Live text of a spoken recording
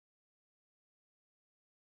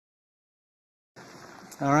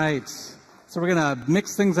All right. So we're going to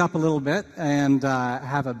mix things up a little bit and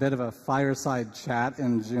have a bit of a fireside chat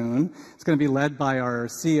in June. It's going to be led by our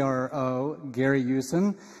CRO, Gary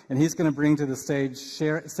Eunson, and he's going to bring to the stage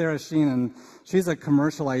Sarah Sheehan. She's a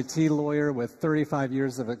commercial IT lawyer with 35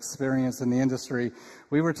 years of experience in the industry.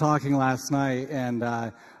 We were talking last night, and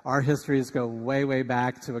our histories go way, way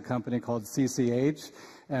back to a company called CCH.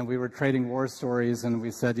 And we were trading war stories, and we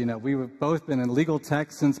said, you know, we've both been in legal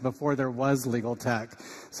tech since before there was legal tech.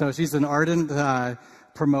 So she's an ardent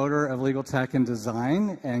promoter of legal tech and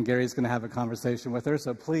design, and Gary's going to have a conversation with her.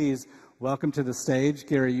 So please welcome to the stage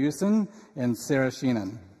Gary Eunson and Sarah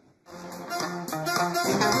Sheehan.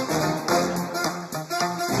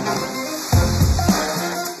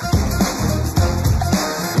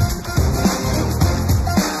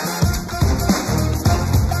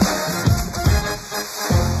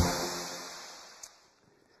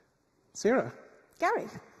 Sarah. Gary.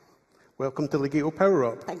 Welcome to Legito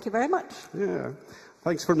PowerUp. Thank you very much. Yeah.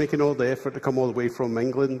 Thanks for making all the effort to come all the way from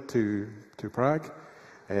England to Prague.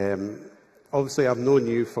 Obviously, I've known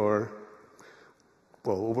you for,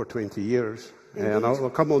 well, over 20 years. And I'll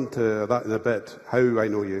come on to that in a bit, how I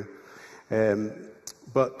know you.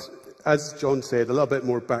 But as John said, a little bit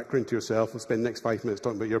more background to yourself. We'll spend the next 5 minutes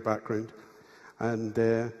talking about your background.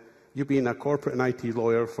 And you've been a corporate and IT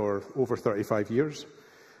lawyer for over 35 years.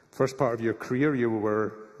 First part of your career, you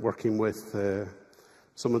were working with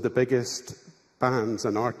some of the biggest bands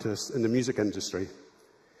and artists in the music industry.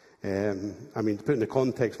 I mean, to put in the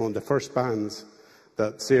context, one of the first bands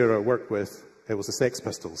that Sarah worked with, it was the Sex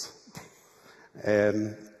Pistols.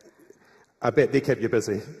 I bet they kept you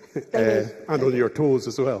busy and on your toes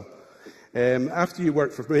as well. After you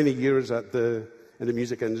worked for many years in the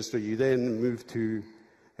music industry, you then moved to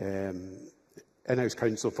in-house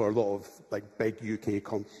counsel for a lot of big UK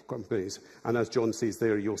companies. And as John says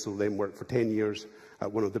there, you also then worked for 10 years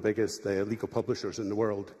at one of the biggest legal publishers in the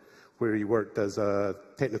world, where you worked as a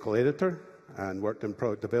technical editor and worked in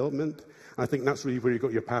product development. I think that's really where you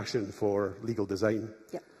got your passion for legal design.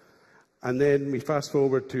 Yep. And then we fast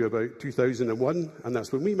forward to about 2001, and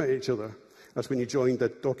that's when we met each other. That's when you joined the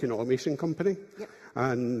document automation company. Yep.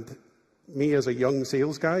 And me, as a young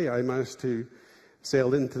sales guy, I managed to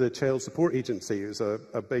sell into the Child Support Agency. It was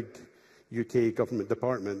a big UK government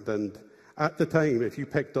department. And at the time, if you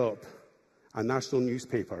picked up a national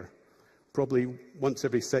newspaper, probably once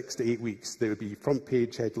every 6 to 8 weeks, there would be front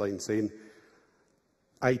page headlines saying,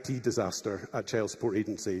 IT disaster at Child Support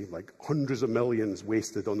Agency, like hundreds of millions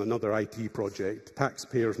wasted on another IT project,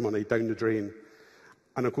 taxpayers' money down the drain.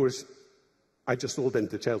 And of course, I just sold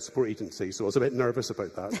into the Child Support Agency, so I was a bit nervous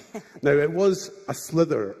about that. Now, it was a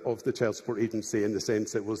slither of the Child Support Agency in the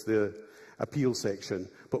sense it was the appeal section,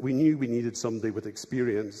 but we knew we needed somebody with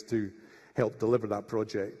experience to help deliver that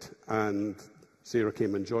project, and Sarah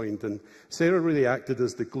came and joined. And Sarah really acted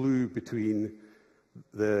as the glue between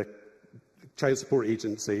the Child Support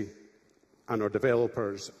Agency and our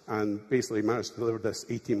developers, and basically managed to deliver this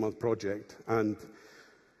 18-month project. And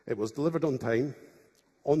it was delivered on time,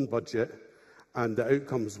 on budget, and the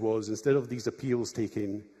outcomes was, instead of these appeals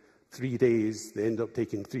taking 3 days, they ended up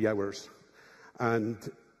taking 3 hours. And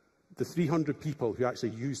the 300 people who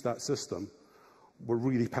actually used that system were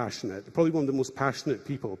really passionate. Probably one of the most passionate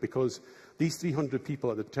people, because these 300 people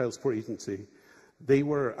at the Child Support Agency, they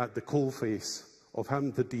were at the coalface of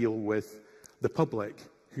having to deal with the public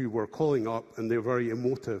who were calling up, and they were very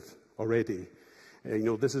emotive already.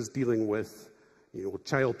 This is dealing with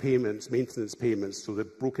child payments, maintenance payments, so the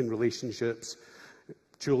broken relationships,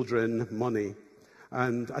 children, money.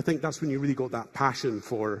 And I think that's when you really got that passion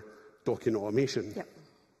for document automation. Yep.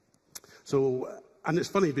 So, and it's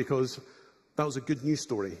funny because that was a good news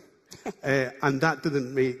story. And that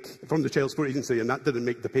didn't make, from the Child Support Agency, and that didn't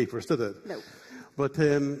make the papers, did it? No. But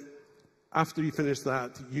after you finished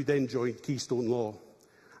that, you then joined Keystone Law.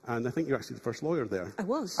 And I think you're actually the first lawyer there. I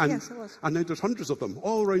was, yes, I was. And now there's hundreds of them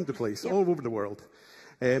all around the place, all over the world.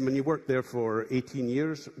 And you worked there for 18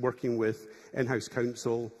 years, working with in-house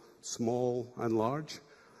counsel, small and large.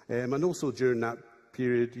 And also during that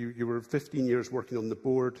period, you were 15 years working on the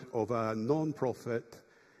board of a non-profit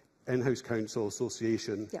in-house counsel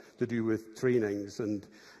association to do with trainings. And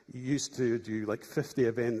you used to do like 50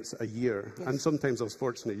 events a year. Yes. And sometimes I was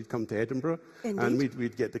fortunate you'd come to Edinburgh. Indeed. And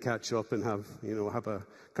we'd get to catch up and have a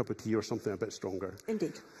cup of tea or something a bit stronger.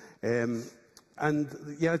 Indeed. And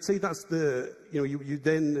yeah, I'd say that's the, you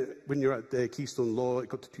then, when you're at the Keystone Law, it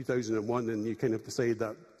got to 2001, and you kind of decided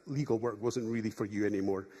that legal work wasn't really for you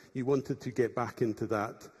anymore. You wanted to get back into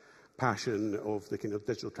that passion of the kind of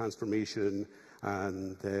digital transformation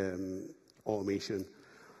and automation.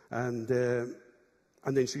 And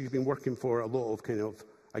then so you've been working for a lot of kind of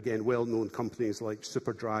again, well-known companies like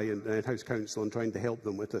Superdry and in-house counsel and trying to help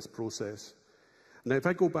them with this process. Now, if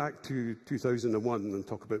I go back to 2001 and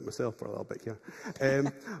talk about myself for a little bit here.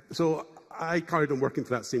 So I carried on working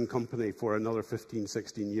for that same company for another 15,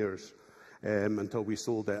 16 years until we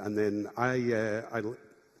sold it. And then I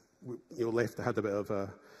left, I had a bit of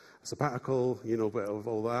a sabbatical, a bit of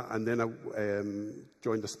all that. And then I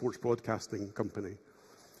joined a sports broadcasting company.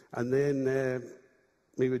 And then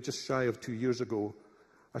maybe just shy of 2 years ago,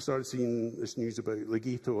 I started seeing this news about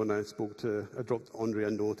Legito, and I dropped Andre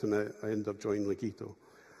a note, and I ended up joining Legito.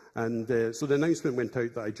 And so the announcement went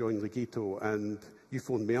out that I joined Legito, and you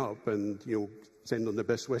phoned me up and, sent on the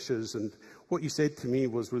best wishes. And what you said to me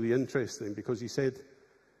was really interesting, because you said,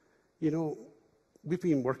 we've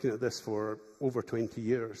been working at this for over 20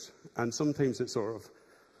 years, and sometimes it sort of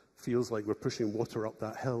feels like we're pushing water up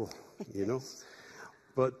that hill,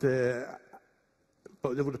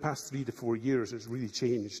 But over the past 3 to 4 years, it's really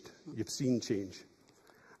changed. You've seen change.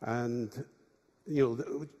 And,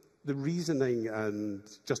 the reasoning and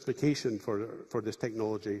justification for this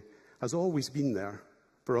technology has always been there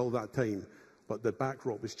for all that time, but the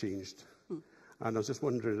backdrop has changed. And I was just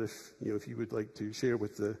wondering if you would like to share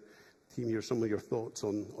with the team here some of your thoughts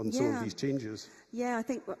on some of these changes. Yeah, I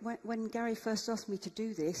think when Gary first asked me to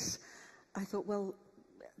do this, I thought, well,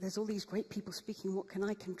 there's all these great people speaking, what can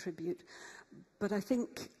I contribute? But I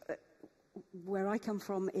think where I come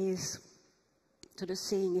from is sort of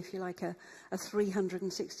seeing, if you like, a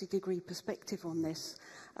 360-degree perspective on this.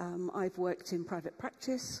 I've worked in private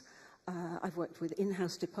practice. I've worked with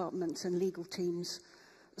in-house departments and legal teams,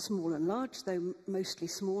 small and large, though mostly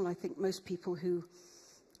small. I think most people who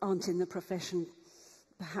aren't in the profession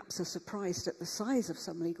perhaps are surprised at the size of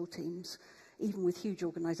some legal teams. Even with huge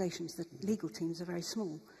organisations, the legal teams are very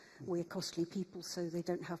small. We're costly people, so they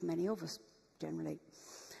don't have many of us, generally.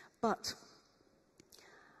 But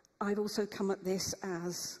I've also come at this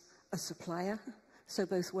as a supplier, so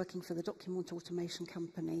both working for the document automation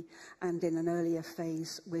company and in an earlier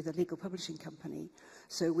phase with a legal publishing company.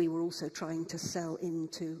 So we were also trying to sell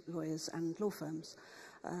into lawyers and law firms.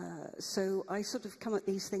 So I sort of come at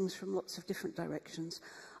these things from lots of different directions.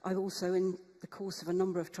 I've also, in the course of a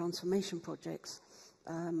number of transformation projects,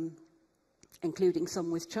 including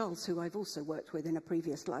some with Charles, who I've also worked with in a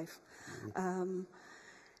previous life,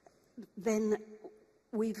 then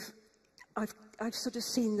I've sort of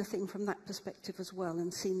seen the thing from that perspective as well,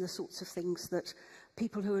 and seen the sorts of things that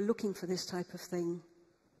people who are looking for this type of thing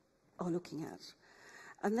are looking at.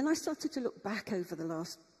 And then I started to look back over the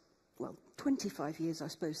last, 25 years, I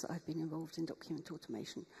suppose, that I've been involved in document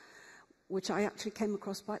automation, which I actually came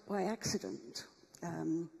across by accident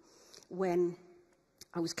when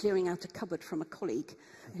I was clearing out a cupboard from a colleague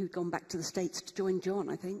who'd gone back to the States to join John,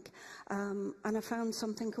 I think, and I found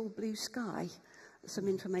something called Blue Sky, some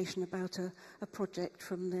information about a project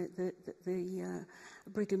from the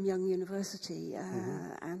Brigham Young University,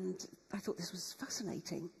 and I thought this was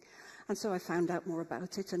fascinating. And so I found out more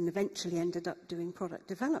about it and eventually ended up doing product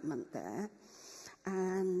development there.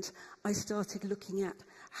 And I started looking at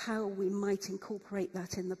how we might incorporate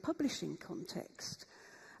that in the publishing context.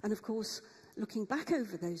 And of course, looking back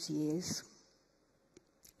over those years,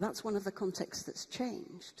 that's one of the contexts that's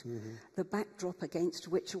changed, the backdrop against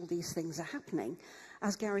which all these things are happening.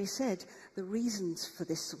 As Gary said, the reasons for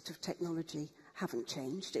this sort of technology haven't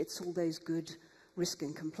changed. It's all those good risk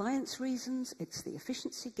and compliance reasons, it's the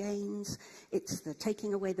efficiency gains, it's the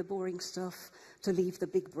taking away the boring stuff to leave the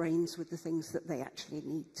big brains with the things that they actually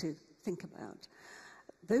need to think about.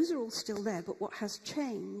 Those are all still there, but what has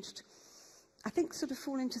changed, I think, sort of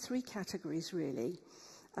fall into three categories, really.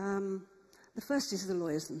 The first is the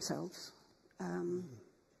lawyers themselves.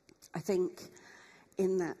 I think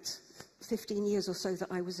in that 15 years or so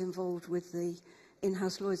that I was involved with the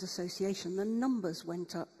In-House Lawyers Association, the numbers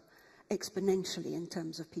went up exponentially in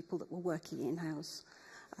terms of people that were working in-house.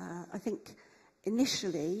 I think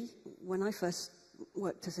initially, when I first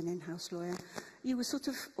worked as an in-house lawyer, you were sort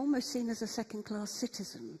of almost seen as a second-class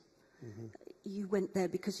citizen. You went there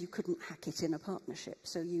because you couldn't hack it in a partnership,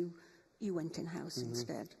 so you went in-house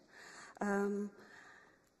instead.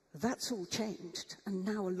 That's all changed, and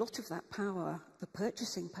now a lot of that power, the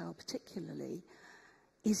purchasing power particularly,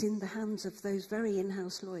 is in the hands of those very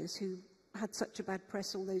in-house lawyers who had such a bad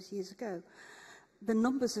press all those years ago. The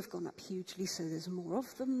numbers have gone up hugely, so there's more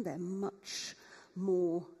of them. They're much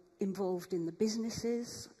more involved in the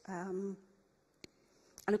businesses. And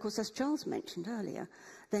of course, as Charles mentioned earlier,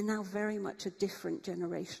 they're now very much a different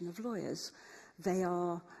generation of lawyers. They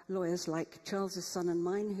are lawyers like Charles's son and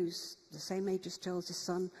mine, who's the same age as Charles's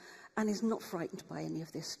son, and is not frightened by any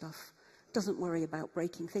of this stuff. doesn't worry about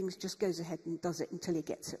breaking things, just goes ahead and does it until he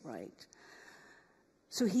gets it right.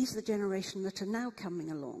 So he's the generation that are now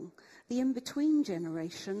coming along. The in-between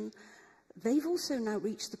generation, they've also now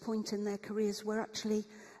reached the point in their careers where actually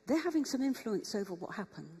they're having some influence over what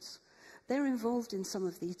happens. They're involved in some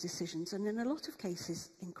of these decisions, and in a lot of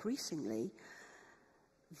cases, increasingly,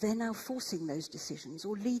 they're now forcing those decisions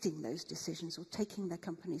or leading those decisions or taking their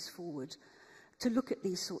companies forward to look at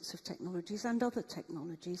these sorts of technologies and other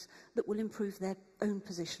technologies that will improve their own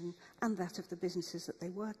position and that of the businesses that they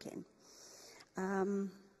work in. And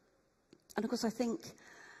of course, I think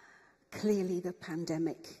clearly the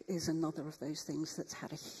pandemic is another of those things that's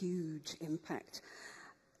had a huge impact.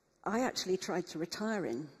 I actually tried to retire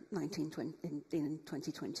in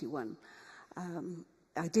 2021.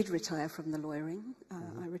 I did retire from the lawyering.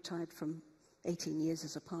 I retired from 18 years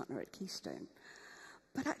as a partner at Keystone.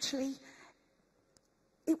 But actually,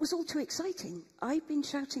 it was all too exciting. I've been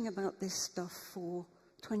shouting about this stuff for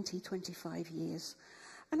 20, 25 years.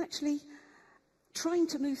 And actually, trying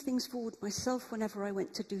to move things forward myself whenever I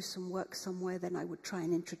went to do some work somewhere, then I would try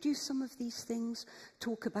and introduce some of these things,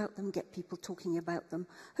 talk about them, get people talking about them,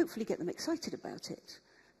 hopefully get them excited about it,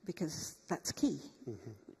 because that's key,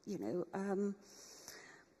 you know.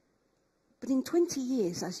 But in 20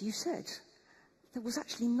 years, as you said, there was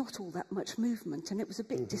actually not all that much movement, and it was a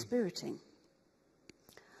bit dispiriting.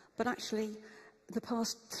 But actually, the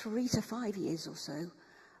past 3 to 5 years or so,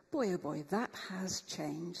 boy, oh boy, that has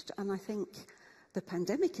changed, and I think the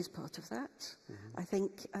pandemic is part of that. I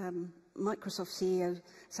think Microsoft CEO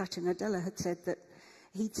Satya Nadella had said that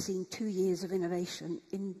he'd seen 2 years of innovation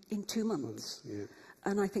in 2 months. Yeah.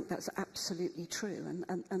 And I think that's absolutely true.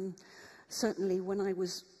 And certainly when I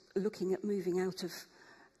was looking at moving out of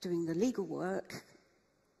doing the legal work,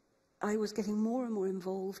 I was getting more and more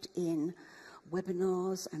involved in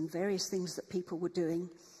webinars and various things that people were doing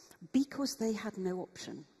because they had no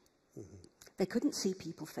option. They couldn't see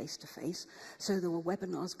people face to face, so there were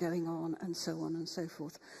webinars going on and so on and so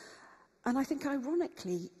forth. And I think,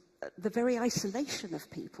 ironically, the very isolation of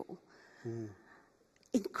people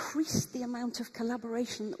increased the amount of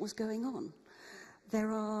collaboration that was going on.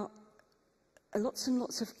 There are lots and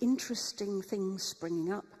lots of interesting things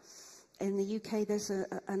springing up. In the UK, there's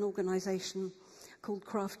an organisation called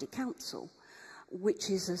Crafty Council,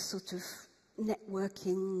 which is a sort of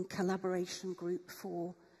networking collaboration group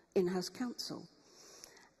for in-house counsel.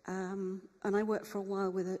 And I worked for a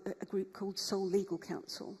while with a group called Sole Legal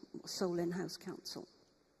Counsel, Sole In-House Counsel.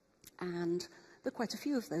 And there are quite a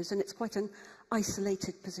few of those, and it's quite an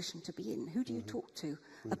isolated position to be in. Who do you talk to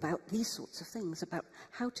about these sorts of things, about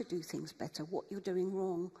how to do things better, what you're doing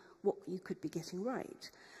wrong, what you could be getting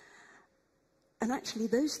right? And actually,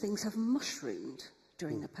 those things have mushroomed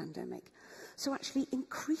during the pandemic. So actually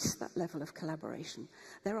increase that level of collaboration.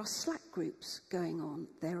 There are Slack groups going on.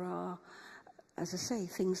 There are, as I say,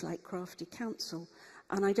 things like Crafty Counsel.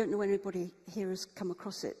 And I don't know when anybody here has come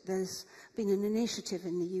across it. There's been an initiative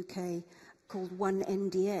in the UK called One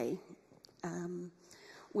NDA,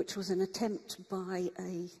 which was an attempt by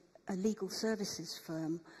a legal services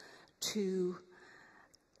firm to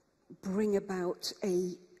bring about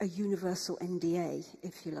a universal NDA,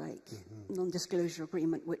 if you like, non-disclosure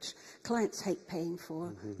agreement, which clients hate paying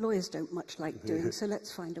for, lawyers don't much like doing, so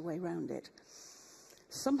let's find a way around it.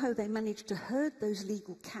 Somehow they managed to herd those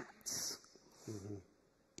legal cats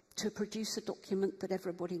to produce a document that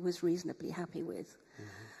everybody was reasonably happy with.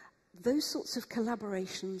 Those sorts of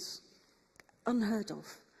collaborations, unheard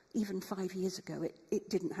of, even 5 years ago, it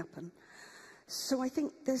didn't happen. So I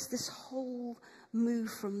think there's this whole move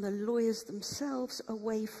from the lawyers themselves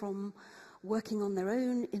away from working on their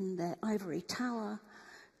own in their ivory tower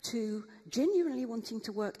to genuinely wanting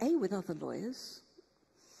to work, A, with other lawyers,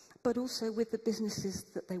 but also with the businesses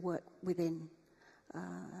that they work within.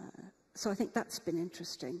 So I think that's been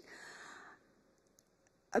interesting.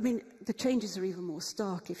 I mean, the changes are even more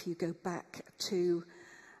stark if you go back to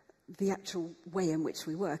the actual way in which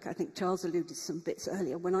we work. I think Charles alluded to some bits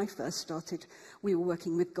earlier. When I first started, we were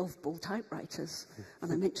working with golf ball typewriters.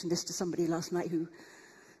 And I mentioned this to somebody last night who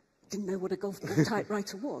didn't know what a golf ball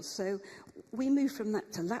typewriter was. So we moved from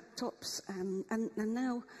that to laptops. And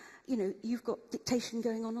now, you know, you've got dictation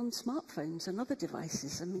going on smartphones and other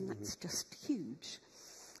devices. I mean, that's just huge.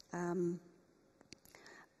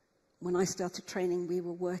 When I started training, we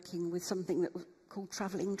were working with something that was called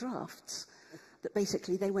travelling drafts. That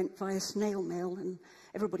basically they went via snail mail and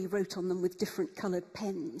everybody wrote on them with different coloured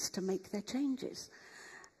pens to make their changes.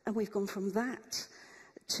 And we've gone from that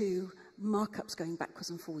to markups going backwards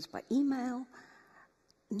and forwards by email.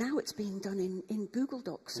 now it's being done in Google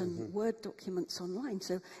Docs and Word documents online,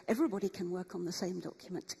 so everybody can work on the same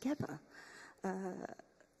document together.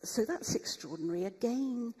 So that's extraordinary.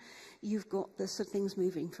 Again, you've got the sort of things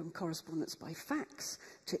moving from correspondence by fax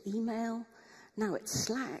to email. Now it's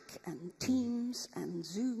Slack and Teams and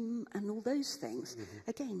Zoom and all those things.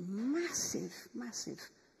 Again, massive, massive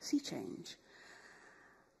sea change.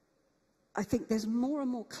 I think there's more and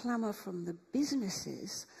more clamour from the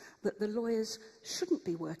businesses that the lawyers shouldn't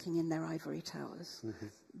be working in their ivory towers,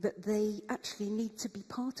 that they actually need to be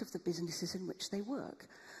part of the businesses in which they work.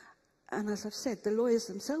 And as I've said, the lawyers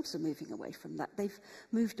themselves are moving away from that. They've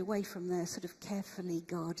moved away from their sort of carefully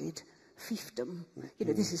guarded fiefdom. You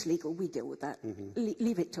know, this is legal, we deal with that.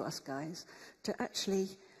 Leave it to us guys. To actually,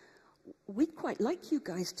 we'd quite like you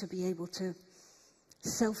guys to be able to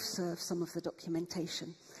self-serve some of the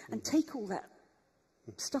documentation and take all that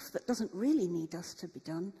stuff that doesn't really need us to be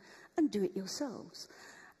done and do it yourselves.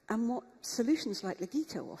 And what solutions like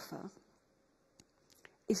Legito offer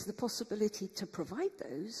is the possibility to provide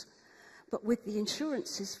those, but with the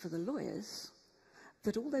insurances for the lawyers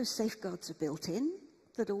that all those safeguards are built in,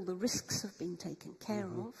 that all the risks have been taken care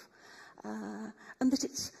of, and that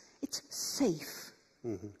it's safe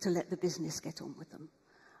to let the business get on with them.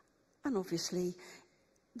 And obviously,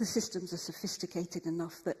 the systems are sophisticated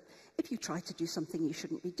enough that if you try to do something you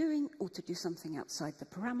shouldn't be doing or to do something outside the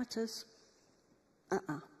parameters,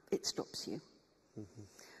 it stops you.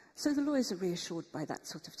 So the lawyers are reassured by that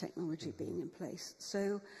sort of technology being in place.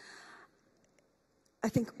 So I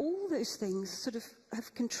think all those things sort of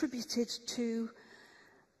have contributed to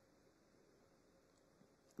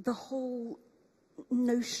the whole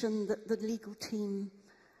notion that the legal team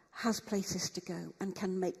has places to go and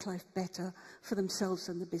can make life better for themselves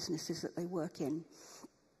and the businesses that they work in.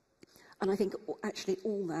 And I think actually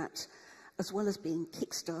all that, as well as being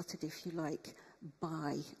kick-started, if you like,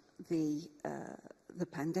 by the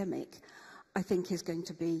pandemic, I think is going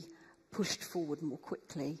to be pushed forward more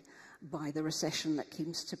quickly by the recession that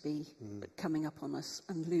seems to be coming up on us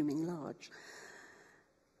and looming large.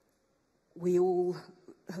 We all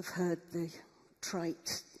have heard the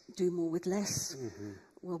trite, do more with less.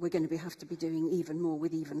 Well, we're going to have to be doing even more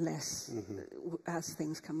with even less as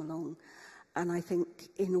things come along. And I think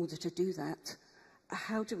in order to do that,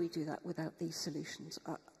 how do we do that without these solutions?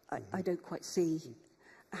 I don't quite see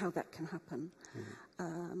how that can happen.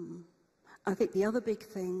 I think the other big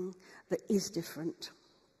thing that is different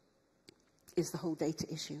is the whole data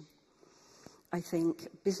issue. I think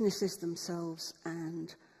businesses themselves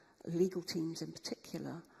and legal teams in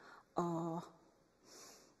particular are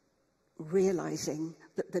realizing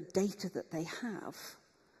that the data that they have,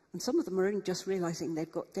 and some of them are only just realizing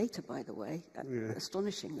they've got data, by the way,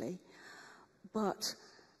 astonishingly, but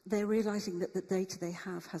they're realizing that the data they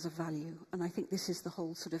have has a value. And I think this is the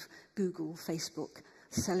whole sort of Google, Facebook,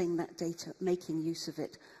 selling that data, making use of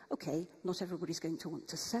it. Okay, not everybody's going to want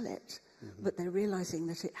to sell it, but they're realizing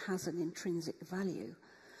that it has an intrinsic value.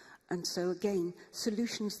 And so again,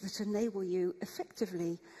 solutions that enable you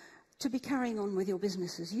effectively to be carrying on with your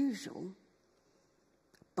business as usual,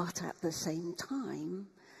 but at the same time,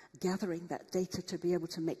 gathering that data to be able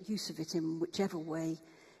to make use of it in whichever way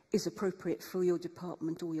is appropriate for your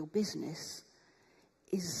department or your business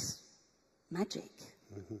is magic.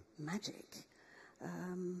 Magic.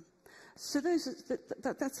 So that's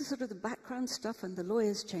the sort of the background stuff and the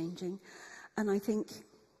lawyers changing. And I think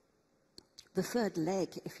the third leg,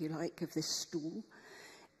 if you like, of this stool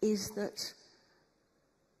is that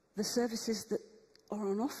the services that are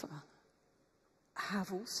on offer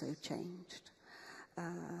have also changed.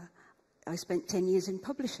 I spent 10 years in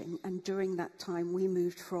publishing, and during that time we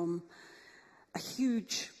moved from a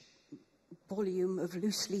huge volume of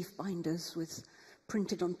loose-leaf binders with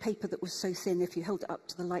printed on paper that was so thin if you held it up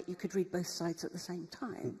to the light you could read both sides at the same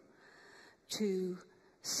time, to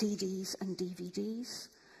CDs and DVDs.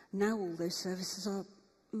 Now all those services are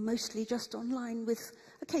mostly just online with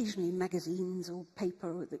occasionally magazines or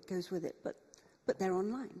paper that goes with it, but they're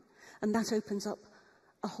online. And that opens up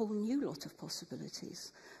a whole new lot of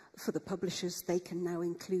possibilities. For the publishers, they can now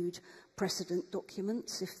include precedent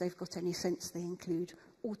documents. If they've got any sense, they include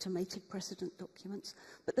automated precedent documents.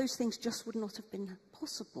 But those things just would not have been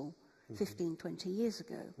possible 15, 20 years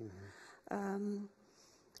ago.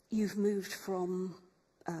 You've moved from,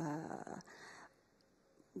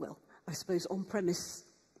 well, I suppose on-premise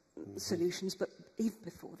solutions, but even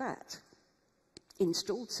before that,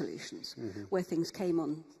 installed solutions, where things came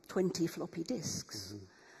on 20 floppy disks.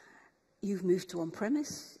 You've moved to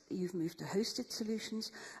on-premise, you've moved to hosted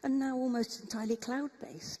solutions, and now almost entirely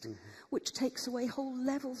cloud-based, which takes away whole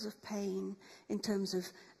levels of pain in terms of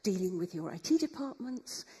dealing with your IT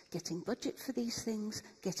departments, getting budget for these things,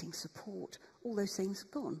 getting support. All those things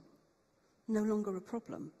are gone. No longer a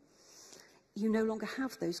problem. You no longer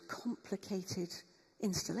have those complicated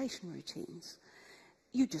installation routines.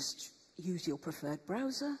 You just use your preferred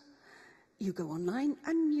browser, you go online,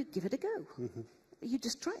 and you give it a go. You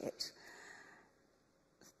just try it.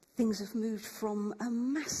 Things have moved from a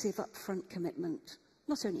massive upfront commitment,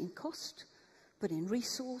 not only in cost, but in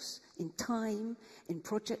resource, in time, in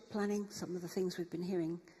project planning, some of the things we've been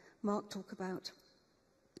hearing Mark talk about.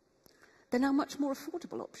 They're now much more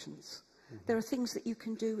affordable options. There are things that you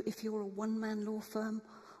can do if you're a one-man law firm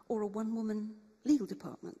or a one-woman legal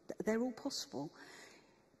department. They're all possible.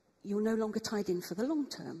 You're no longer tied in for the long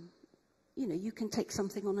term. You know, you can take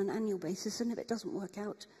something on an annual basis, and if it doesn't work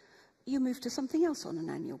out, you move to something else on an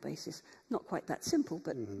annual basis. Not quite that simple,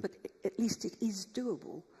 but at least it is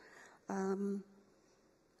doable.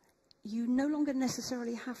 You no longer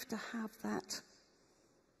necessarily have to have that,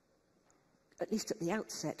 at least at the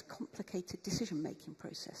outset, complicated decision-making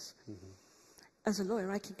process. As a lawyer,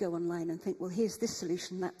 I could go online and think, well, here's this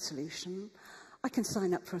solution, that solution. I can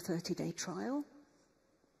sign up for a 30-day trial.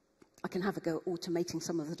 I can have a go at automating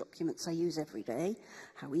some of the documents I use every day.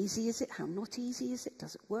 How easy is it? How not easy is it?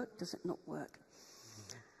 Does it work? Does it not work?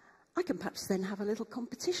 I can perhaps then have a little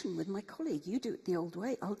competition with my colleague. You do it the old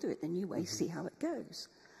way, I'll do it the new way, see how it goes.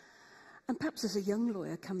 And perhaps as a young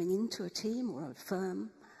lawyer coming into a team or a firm,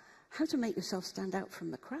 how to make yourself stand out from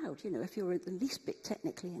the crowd. You know, if you're the least bit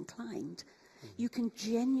technically inclined, you can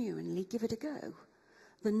genuinely give it a go.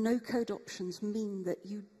 The no-code options mean that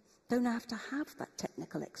you don't have to have that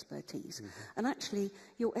technical expertise. And actually,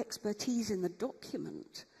 your expertise in the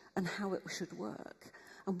document and how it should work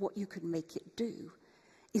and what you can make it do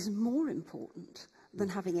is more important than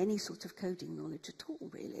having any sort of coding knowledge at all,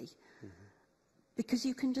 really. Because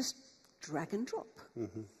you can just drag and drop.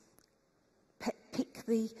 Pick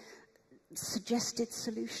the suggested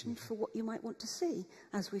solution for what you might want to see,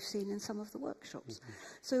 as we've seen in some of the workshops.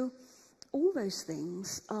 So all those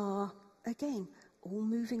things are, again, all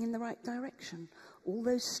moving in the right direction. All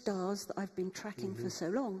those stars that I've been tracking for so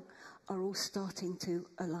long are all starting to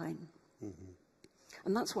align.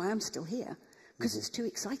 And that's why I'm still here, because it's too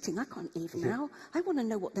exciting. I can't leave now. I want to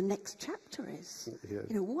know what the next chapter is. You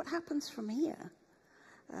know, what happens from here?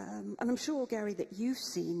 And I'm sure, Gary, that you've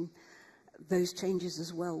seen those changes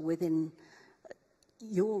as well within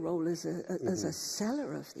your role as a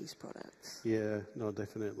seller of these products. Yeah, no,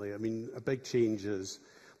 definitely. I mean, a big change is,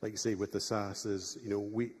 like you say, with the SaaS is, you know,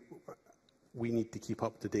 we need to keep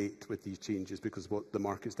up to date with these changes because what the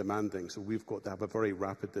market's demanding. So we've got to have a very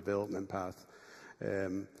rapid development path.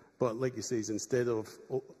 But like you say, instead of,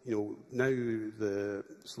 you know, now the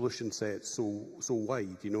solution set's so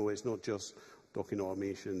wide, you know, it's not just document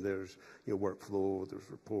automation, there's, you know, workflow, there's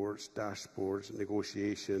reports, dashboards,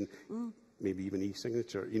 negotiation, maybe even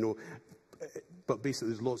e-signature, you know. But basically,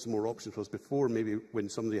 there's lots more options for us. Before, maybe when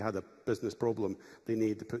somebody had a business problem, they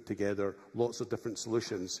needed to put together lots of different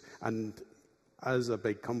solutions. And as a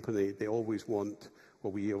big company, they always want,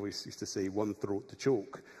 well, we always used to say, one throat to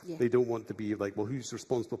choke. They don't want to be like, well, who's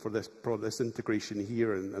responsible for this integration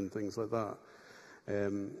here and things like that.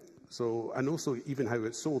 So, and also even how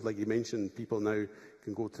it's sold, like you mentioned, people now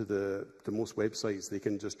can go to most websites, they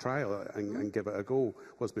can just trial it and give it a go.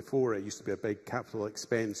 Whereas before, it used to be a big capital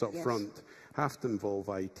expense up front, have to involve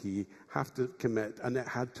IT, have to commit, and it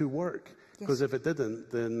had to work. Because if it didn't,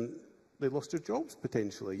 then they lost their jobs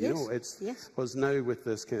potentially. You know, it's because now with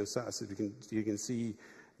this kind of SaaS, you can see,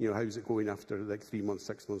 you know, how's it going after like 3 months,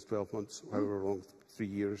 6 months, 12 months, however long, 3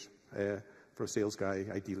 years for a sales guy,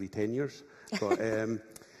 ideally 10 years. But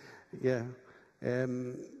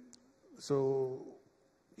so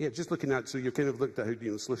yeah, just looking at, so you kind of looked at how,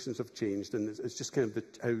 you know, solutions have changed, and it's just kind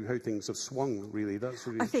of how things have swung, really. That's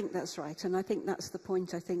really. I think that's right, and I think that's the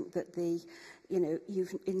point. I think that you know,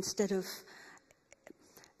 you've, instead of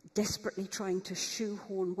desperately trying to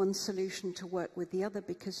shoehorn one solution to work with the other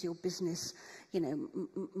because your business, you know,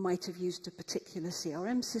 might have used a particular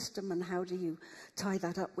CRM system, and how do you tie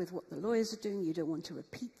that up with what the lawyers are doing? You don't want to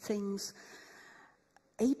repeat things.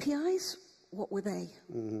 APIs, what were they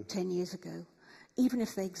 10 years ago? Even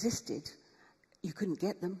if they existed, you couldn't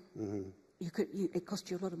get them. It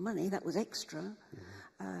cost you a lot of money. That was extra.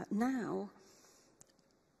 Now,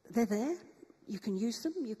 they're there. You can use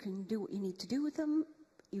them. You can do what you need to do with them.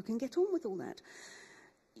 You can get on with all that.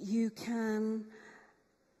 You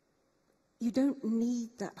don't need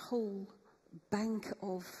that whole bank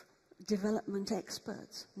of development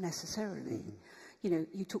experts necessarily. You know,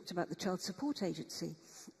 you talked about the Child Support Agency.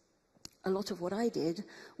 A lot of what I did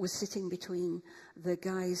was sitting between the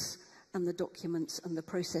guys and the documents and the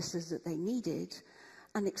processes that they needed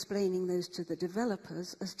and explaining those to the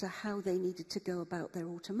developers as to how they needed to go about their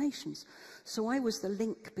automations. So I was the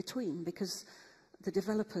link between, because the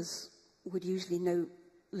developers would usually know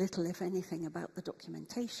little, if anything, about the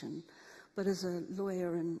documentation. But as a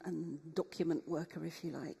lawyer and document worker, if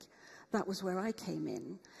you like, that was where I came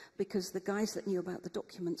in, because the guys that knew about the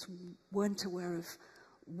documents weren't aware of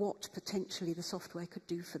what potentially the software could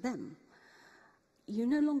do for them. You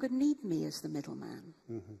no longer need me as the middleman,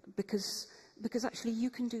 because actually you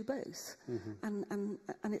can do both. And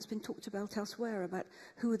it's been talked about elsewhere about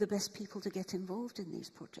who are the best people to get involved in these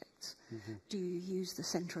projects. Do you use the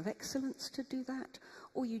Centre of Excellence to do that,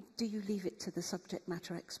 or do you leave it to the subject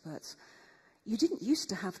matter experts? You didn't used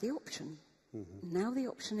to have the option. Now the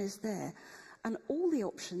option is there. And all the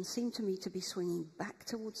options seem to me to be swinging back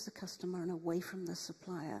towards the customer and away from the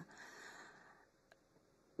supplier.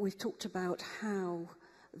 We've talked about how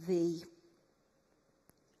the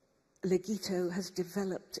Legito has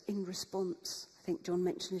developed in response, I think John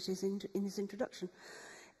mentioned it in his introduction,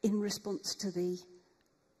 in response to the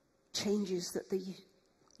changes that the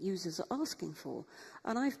users are asking for.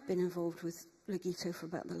 And I've been involved with Legito for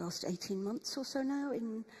about the last 18 months or so now,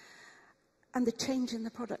 and the change in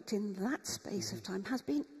the product in that space of time has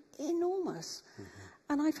been enormous.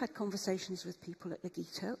 And I've had conversations with people at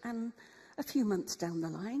Legito, and a few months down the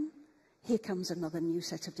line, here comes another new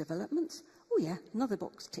set of developments. Oh yeah, another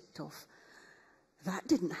box ticked off. That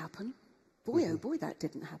didn't happen. Boy, oh boy, that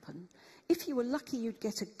didn't happen. If you were lucky, you'd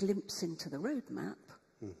get a glimpse into the roadmap.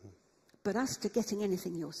 But as to getting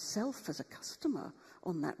anything yourself as a customer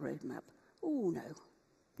on that roadmap, oh no.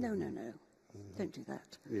 No. Don't do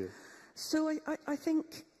that. Yeah. So I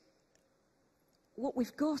think what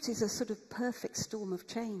we've got is a sort of perfect storm of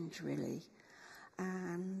change, really.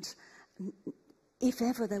 And if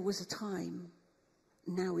ever there was a time,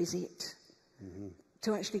 now is it,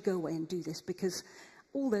 to actually go away and do this, because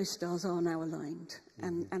all those stars are now aligned,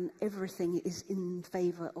 and everything is in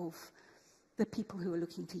favour of the people who are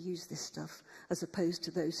looking to use this stuff, as opposed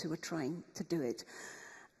to those who are trying to do it.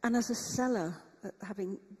 And as a seller,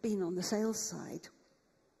 having been on the sales side,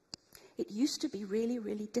 it used to be really,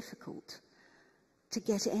 really difficult to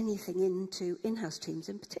get anything into in-house teams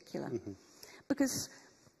in particular. Because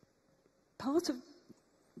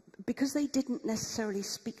because they didn't necessarily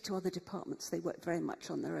speak to other departments, they worked very much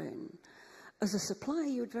on their own. As a supplier,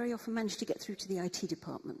 you would very often manage to get through to the IT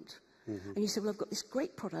department. And you say, well, I've got this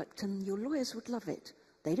great product and your lawyers would love it.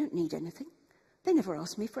 They don't need anything. They never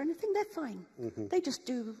ask me for anything, they're fine. They just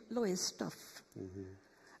do lawyers' stuff.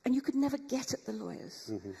 And you could never get at the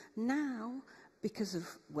lawyers. Now, because of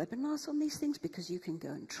webinars on these things, because you can go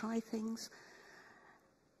and try things,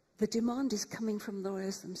 the demand is coming from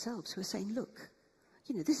lawyers themselves who are saying, look,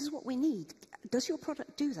 you know, this is what we need. Does your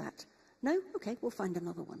product do that? No? Okay, we'll find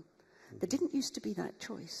another one. There didn't used to be that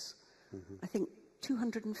choice. I think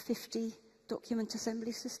 250 document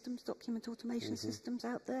assembly systems, document automation systems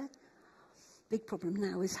out there. Big problem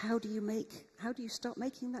now is how do you start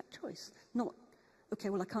making that choice? Not, okay,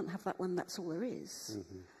 well, I can't have that one, that's all there is.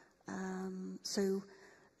 So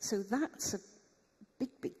that's a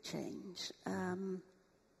big change. And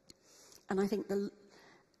I think the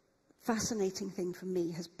fascinating thing for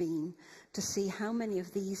me has been to see how many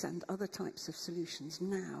of these and other types of solutions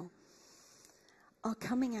now are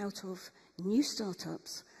coming out of new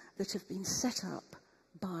startups that have been set up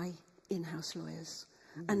by in-house lawyers.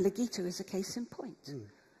 And Legito is a case in point.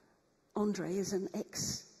 Andre is an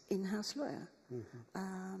ex-in-house lawyer.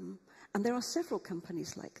 And there are several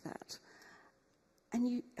companies like that. And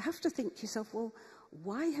you have to think to yourself, well,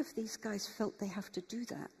 why have these guys felt they have to do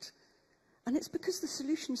that? And it's because the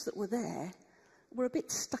solutions that were there were a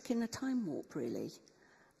bit stuck in a time warp, really,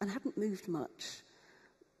 and hadn't moved much,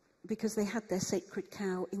 because they had their sacred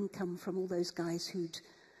cow income from all those guys who'd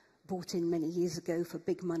bought in many years ago for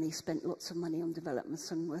big money, spent lots of money on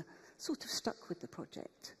developments, and were sort of stuck with the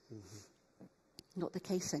project. Not the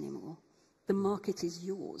case anymore. The market is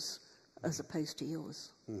yours as opposed to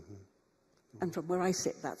yours. And from where I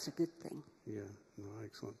sit, that's a good thing. Yeah, no,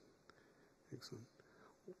 excellent. Excellent.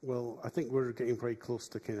 Well, I think we're getting very close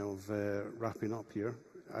to kind of wrapping up here.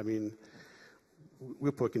 I mean,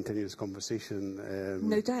 we'll probably continue this conversation.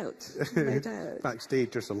 No doubt, no doubt.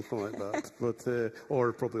 Backstage or something like that, but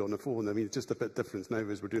or probably on the phone. I mean, it's just a bit different now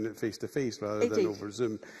as we're doing it face to face rather than over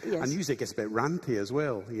Zoom. Yes. And usually it gets a bit ranty as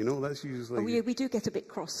well. You know, that's usually. Oh, we do get a bit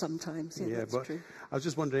cross sometimes. Yeah, that's but true. I was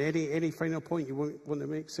just wondering, any final point you want to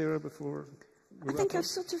make, Sarah, before? I think I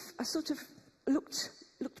sort of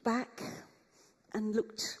looked back and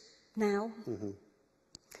looked now.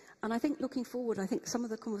 And I think looking forward, I think some of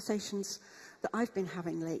the conversations that I've been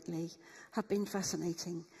having lately have been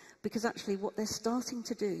fascinating, because actually what they're starting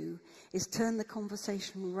to do is turn the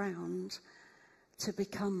conversation around to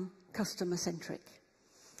become customer-centric.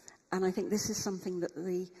 And I think this is something that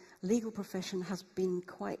the legal profession has been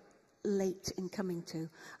quite late in coming to.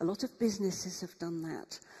 A lot of businesses have done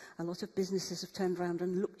that. A lot of businesses have turned around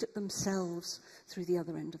and looked at themselves through the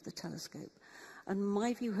other end of the telescope. And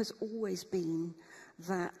my view has always been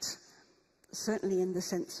that, certainly in the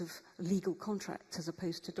sense of legal contracts as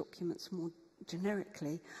opposed to documents more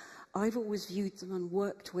generically, I've always viewed them and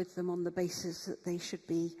worked with them on the basis that they should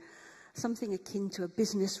be something akin to a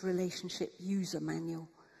business relationship user manual,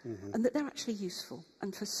 and that they're actually useful.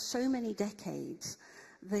 And for so many decades,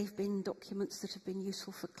 they've been documents that have been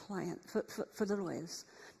useful for the lawyers,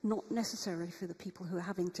 not necessarily for the people who are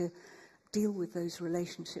having to deal with those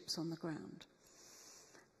relationships on the ground.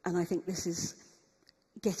 And I think this is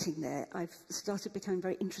getting there. I've started becoming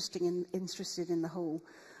very interested in the whole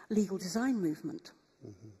legal design movement,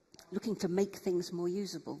 looking to make things more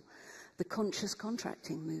usable. The conscious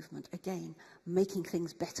contracting movement, again, making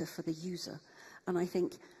things better for the user. And I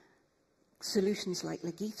think solutions like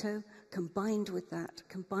Legito, combined with that,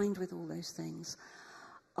 combined with all those things,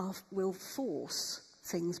 will force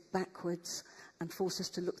things backwards and force us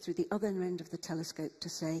to look through the other end of the telescope to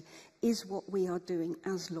say, is what we are doing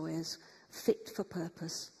as lawyers fit for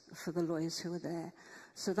purpose for the lawyers who are there?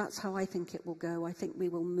 So that's how I think it will go. I think we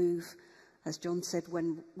will move, as John said,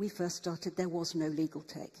 when we first started, there was no legal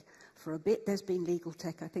tech. For a bit, there's been legal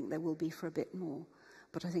tech. I think there will be for a bit more.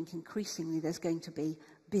 But I think increasingly there's going to be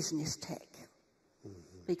business tech,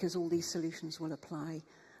 because all these solutions will apply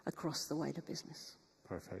across the wider business.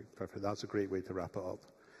 Perfect, perfect. That's a great way to wrap it up.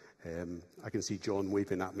 I can see John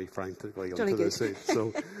waving at me frantically Jolly onto good.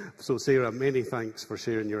 the So Sarah, many thanks for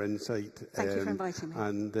sharing your insight. Thank you for inviting me.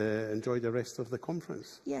 And enjoy the rest of the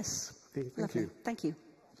conference. Yes. Okay, thank Lovely. you. Thank you.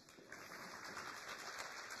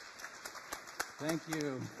 Thank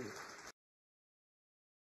you.